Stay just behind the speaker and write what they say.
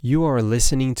You are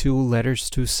listening to Letters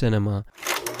to Cinema.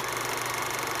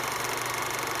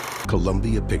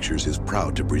 Columbia Pictures is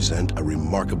proud to present a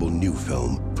remarkable new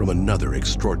film from another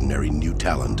extraordinary new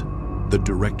talent. The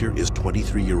director is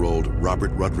 23-year-old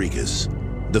Robert Rodriguez.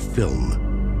 The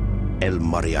film, El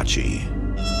Mariachi.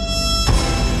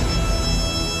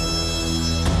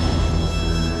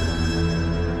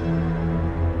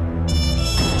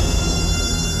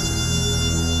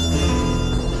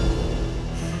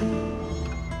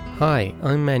 Hi,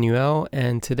 I'm Manuel,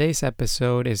 and today's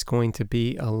episode is going to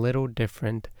be a little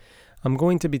different. I'm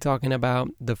going to be talking about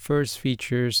the first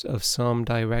features of some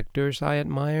directors I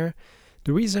admire.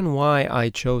 The reason why I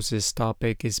chose this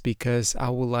topic is because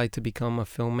I would like to become a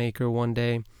filmmaker one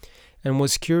day and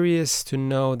was curious to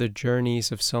know the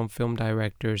journeys of some film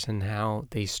directors and how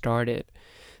they started.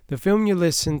 The film you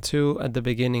listened to at the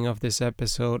beginning of this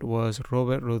episode was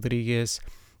Robert Rodriguez's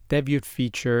debut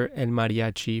feature El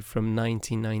Mariachi from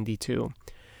 1992.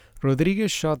 Rodriguez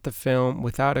shot the film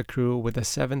without a crew with a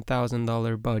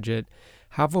 $7,000 budget,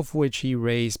 half of which he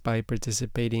raised by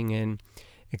participating in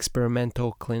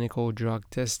experimental clinical drug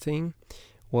testing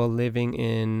while living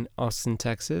in Austin,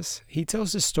 Texas. He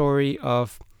tells the story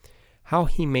of how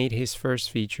he made his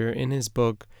first feature in his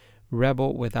book,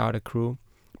 Rebel Without a Crew,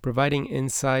 providing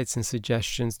insights and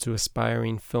suggestions to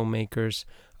aspiring filmmakers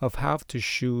of how to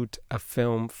shoot a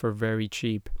film for very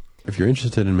cheap. If you're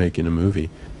interested in making a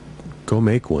movie, go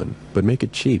make one, but make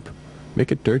it cheap.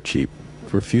 Make it dirt cheap.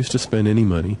 Refuse to spend any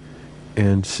money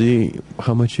and see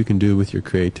how much you can do with your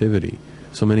creativity.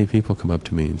 So many people come up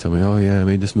to me and tell me, oh yeah, I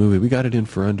made this movie. We got it in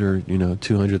for under,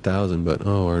 $200,000, but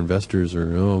our investors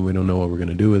are, we don't know what we're going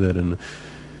to do with it. And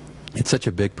it's such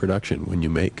a big production when you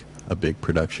make a big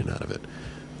production out of it.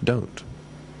 Don't.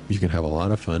 You can have a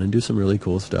lot of fun and do some really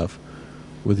cool stuff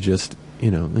with just,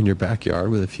 in your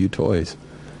backyard with a few toys.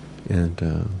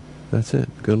 And that's it.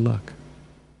 Good luck.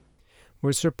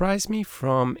 What surprised me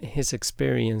from his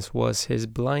experience was his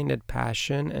blinded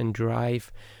passion and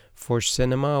drive for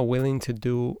cinema, willing to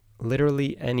do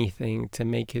literally anything to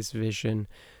make his vision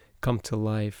come to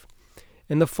life.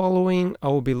 In the following, I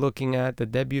will be looking at the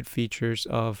debut features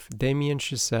of Damien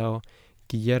Chazelle,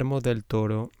 Guillermo del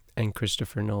Toro, and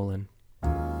Christopher Nolan.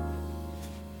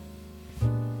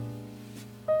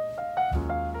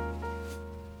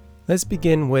 Let's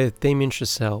begin with Damien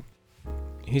Chazelle.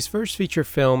 His first feature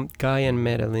film, Guy and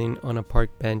Madeline on a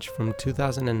Park Bench from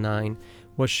 2009,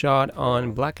 was shot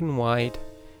on black and white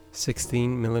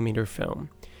 16mm film.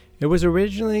 It was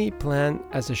originally planned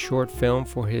as a short film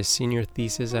for his senior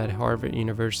thesis at Harvard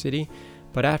University,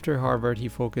 but after Harvard he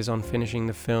focused on finishing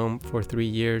the film for 3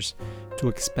 years to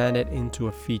expand it into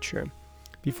a feature.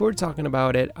 Before talking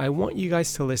about it, I want you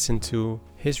guys to listen to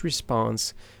his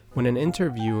response when an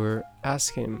interviewer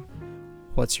asked him,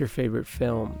 "What's your favorite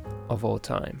film of all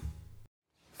time?"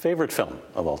 Favorite film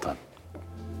of all time?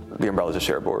 The Umbrellas of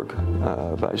Cherbourg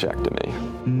by Jacques Demy.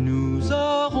 Nous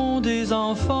aurons des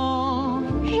enfants.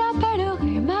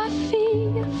 J'appellerai ma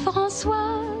fille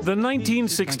Françoise. The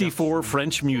 1964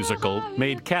 French musical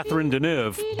made Catherine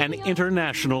Deneuve an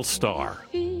international star.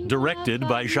 Directed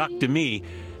by Jacques Demy,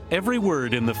 every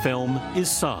word in the film is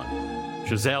sung.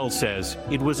 Chazelle says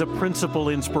it was a principal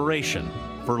inspiration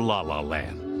for La La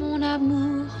Land. Mon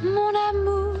amour,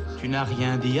 tu n'as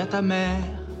rien dit à ta mère.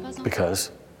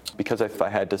 Because If I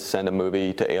had to send a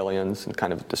movie to aliens and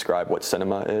kind of describe what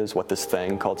cinema is, what this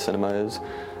thing called cinema is,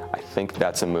 I think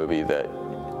that's a movie that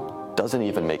doesn't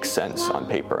even make sense on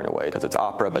paper in a way. Because it's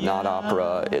opera but not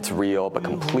opera, it's real but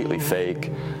completely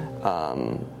fake,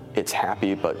 it's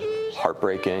happy but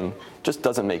heartbreaking. Just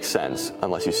doesn't make sense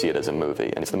unless you see it as a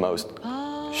movie. And it's the most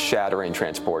shattering,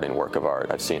 transporting work of art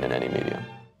I've seen in any medium.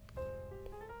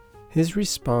 His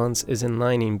response is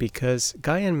enlightening because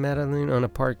Guy and Madeline on a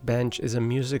Park Bench is a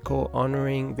musical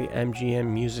honoring the MGM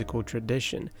musical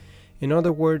tradition. In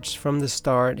other words, from the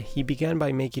start, he began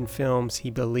by making films he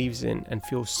believes in and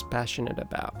feels passionate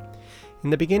about. In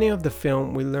the beginning of the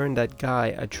film, we learn that Guy,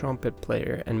 a trumpet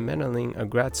player, and Madeline, a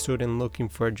grad student looking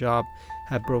for a job,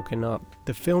 have broken up.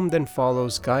 The film then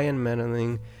follows Guy and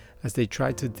Madeline as they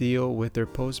try to deal with their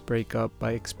post-breakup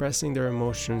by expressing their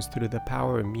emotions through the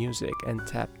power of music and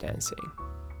tap dancing.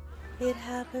 It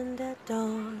happened at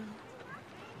dawn,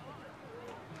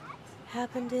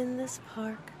 happened in this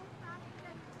park.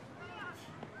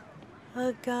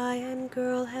 A guy and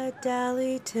girl had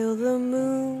dallied till the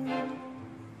moon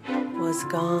was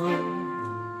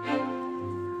gone.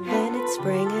 Then it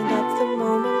sprang and up the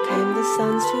moment came the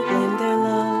suns to blame their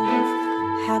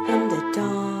love. Happened at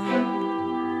dawn.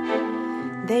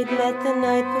 They'd met the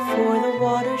night before the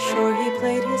water shore. He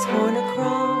played his horn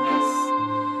across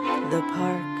the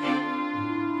park.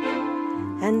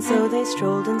 And so they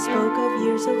strolled and spoke of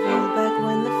years of old, back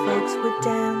when the folks would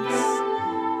dance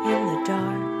in the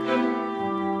dark.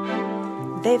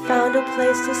 They found a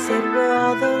place to sit where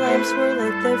all the lamps were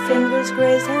lit, their fingers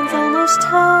grazed, hands almost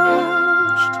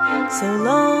touched. So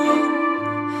long.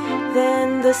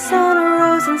 Then the sun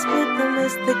arose and split the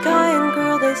mist. The guy and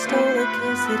girl, they stole a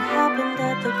kiss. It happened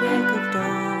at the break of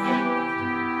dawn.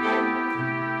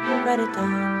 Right at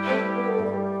dawn.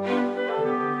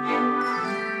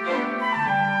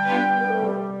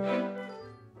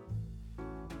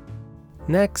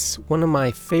 Next, one of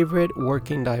my favorite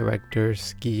working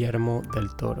directors, Guillermo del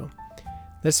Toro.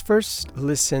 Let's first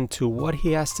listen to what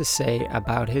he has to say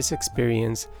about his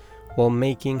experience while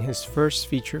making his first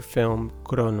feature film,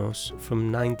 Cronos, from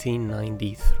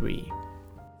 1993.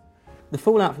 The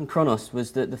fallout from Cronos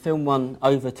was that the film won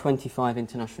over 25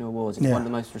 international awards. It's one of the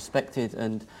most respected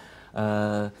and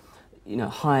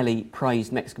highly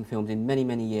praised Mexican films in many,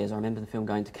 many years. I remember the film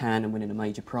going to Cannes and winning a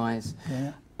major prize.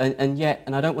 Yeah. And yet,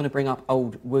 and I don't want to bring up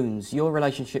old wounds, your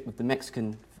relationship with the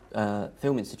Mexican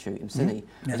Film Institute, IMCINE,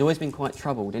 has always been quite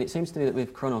troubled. And it seems to me that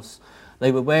with Cronos,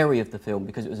 they were wary of the film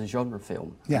because it was a genre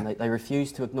film. Yeah. And they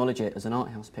refused to acknowledge it as an art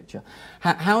house picture.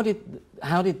 How did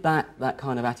that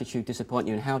kind of attitude disappoint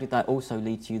you, and how did that also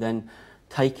lead to you then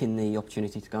taking the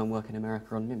opportunity to go and work in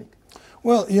America on Mimic?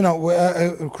 Well,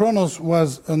 Cronos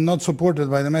was not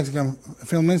supported by the Mexican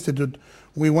Film Institute.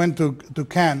 We went to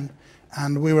Cannes,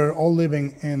 and we were all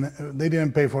living in, they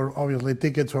didn't pay for, obviously,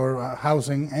 tickets or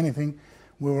housing, anything.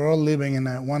 We were all living in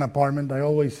one apartment. I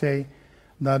always say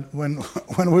that when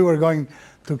we were going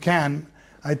to Cannes,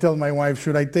 I tell my wife,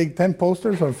 should I take 10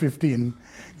 posters or 15?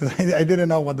 Because I didn't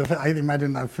know what I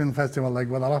imagined a film festival like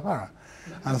Guadalajara.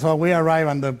 And so we arrived,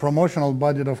 and the promotional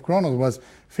budget of Cronos was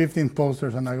 15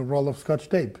 posters and a roll of Scotch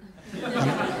tape.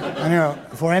 and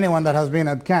for anyone that has been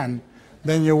at Cannes,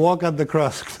 then you walk at the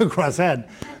crosshead,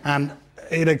 and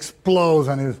it explodes,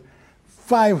 and it's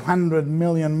 500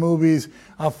 million movies,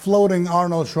 a floating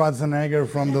Arnold Schwarzenegger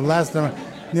from the last,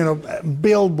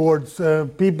 billboards,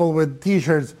 people with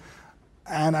T-shirts,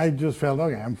 and I just felt,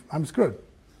 okay, I'm screwed.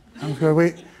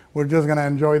 We're just going to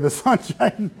enjoy the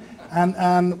sunshine, and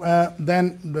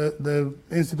then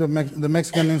the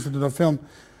Mexican Institute of Film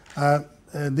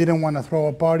didn't want to throw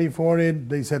a party for it.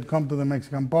 They said, come to the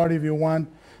Mexican party if you want,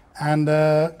 and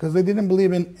because they didn't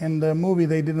believe in the movie,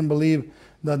 they didn't believe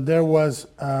that there was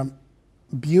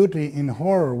beauty in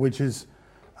horror, which is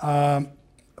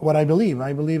what I believe.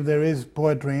 I believe there is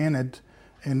poetry in it,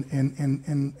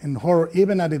 in horror,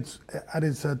 even at its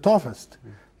toughest.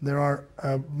 There are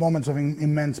moments of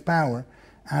immense power.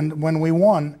 And when we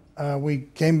won, we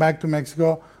came back to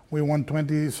Mexico. We won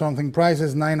 20-something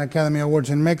prizes, 9 Academy Awards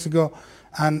in Mexico,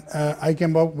 and I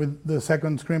came up with the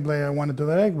second screenplay I wanted to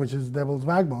direct, which is Devil's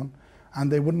Backbone, and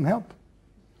they wouldn't help.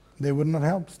 They would not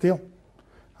help still.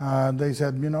 They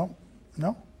said, no.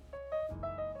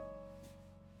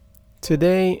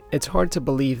 Today, it's hard to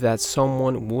believe that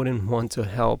someone wouldn't want to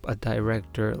help a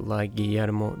director like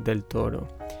Guillermo del Toro.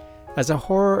 As a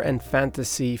horror and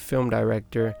fantasy film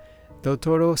director, Del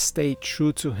Toro stayed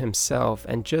true to himself,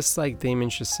 and just like Damien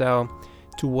Chazelle,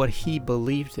 to what he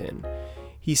believed in.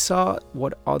 He saw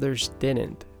what others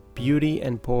didn't: beauty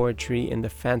and poetry in the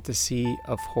fantasy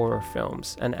of horror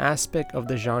films, an aspect of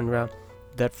the genre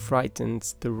that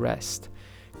frightens the rest.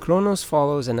 Cronos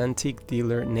follows an antique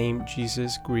dealer named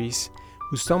Jesus Grease,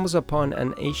 who stumbles upon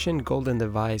an ancient golden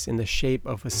device in the shape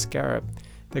of a scarab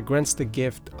that grants the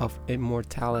gift of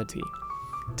immortality.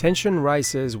 Tension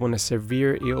rises when a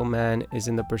severe ill man is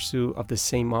in the pursuit of the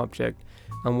same object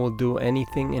and will do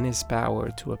anything in his power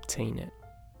to obtain it.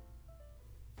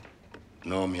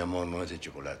 No, mi amor, no es de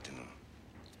chocolate, no.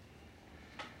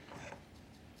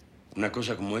 Una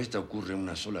cosa como esta ocurre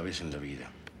una sola vez en la vida.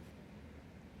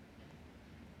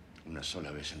 Una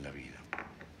sola vez en la vida.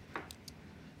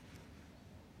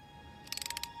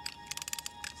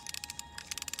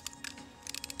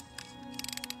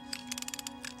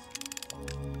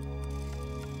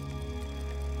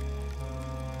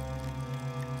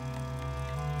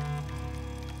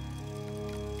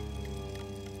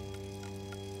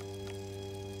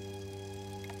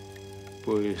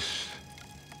 Pues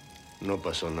no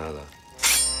pasó nada.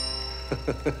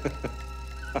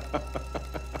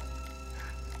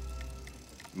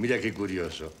 Mira qué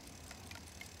curioso.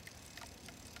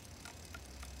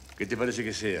 ¿Qué te parece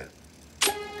que sea?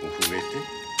 ¿Un juguete?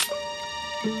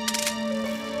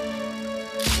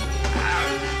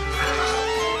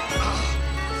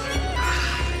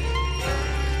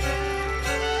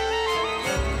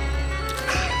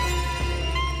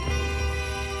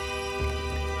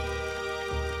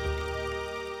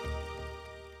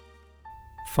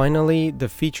 Finally, the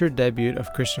feature debut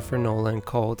of Christopher Nolan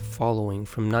called Following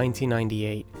from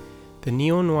 1998. The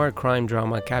neo-noir crime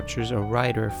drama captures a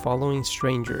writer following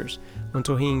strangers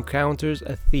until he encounters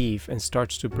a thief and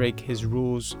starts to break his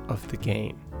rules of the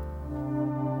game.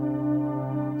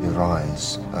 Your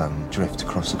eyes drift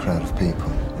across a crowd of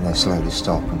people, and they slowly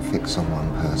stop and fix on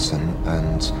one person,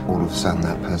 and all of a sudden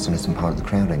that person isn't part of the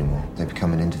crowd anymore. They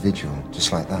become an individual,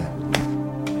 just like that.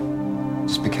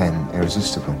 Just became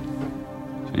irresistible.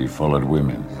 So you followed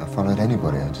women? I followed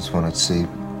anybody. I just wanted to see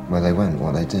where they went,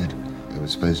 what they did. It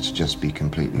was supposed to just be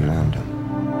completely random.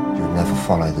 You would never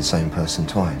follow the same person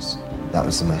twice. That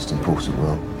was the most important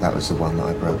rule. That was the one that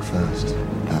I broke first.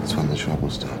 That's when the trouble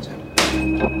started.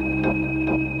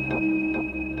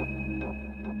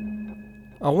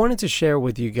 I wanted to share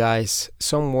with you guys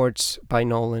some words by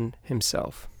Nolan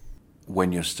himself.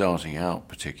 When you're starting out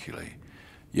particularly,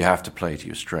 you have to play to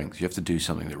your strengths. You have to do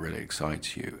something that really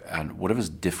excites you, and whatever's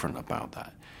different about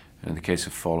that. And in the case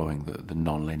of Following, the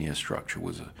non-linear structure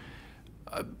was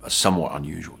a somewhat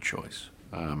unusual choice.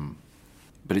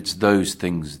 But it's those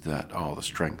things that are the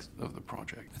strength of the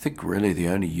project. I think really the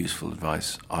only useful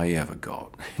advice I ever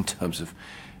got in terms of,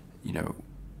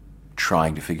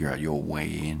 trying to figure out your way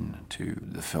into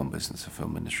the film business, the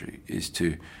film industry, is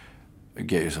to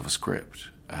get yourself a script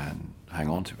and hang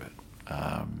on to it.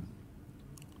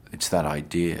 It's that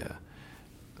idea,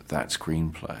 that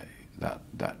screenplay,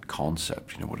 that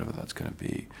concept, whatever that's going to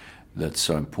be, that's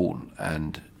so important.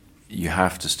 And you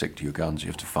have to stick to your guns. You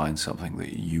have to find something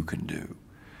that you can do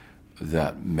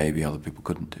that maybe other people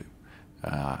couldn't do.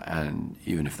 And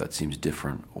even if that seems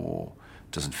different or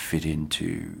doesn't fit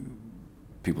into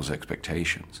people's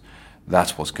expectations,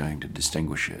 that's what's going to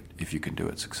distinguish it if you can do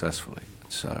it successfully.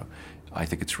 So I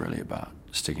think it's really about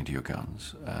sticking to your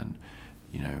guns and,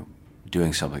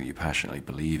 doing something you passionately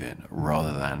believe in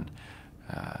rather than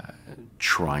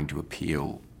trying to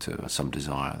appeal to some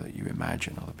desire that you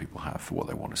imagine other people have for what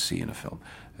they want to see in a film.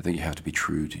 I think you have to be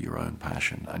true to your own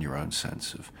passion and your own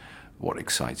sense of what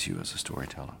excites you as a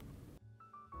storyteller.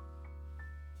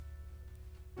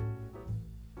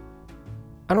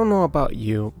 I don't know about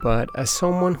you, but as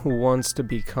someone who wants to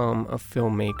become a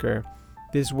filmmaker,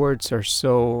 these words are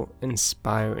so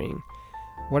inspiring.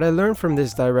 What I learned from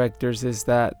these directors is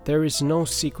that there is no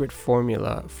secret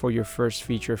formula for your first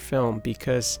feature film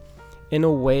because, in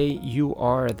a way, you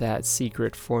are that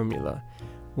secret formula.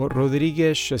 What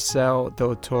Rodriguez, Chazelle,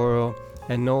 Del Toro,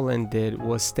 and Nolan did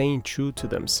was staying true to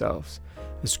themselves.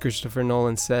 As Christopher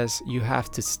Nolan says, you have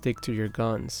to stick to your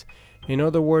guns. In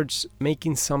other words,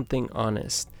 making something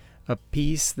honest, a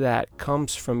piece that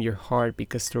comes from your heart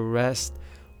because the rest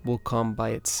will come by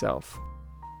itself.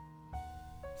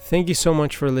 Thank you so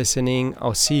much for listening.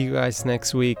 I'll see you guys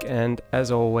next week, and as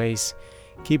always,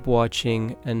 keep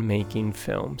watching and making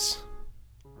films.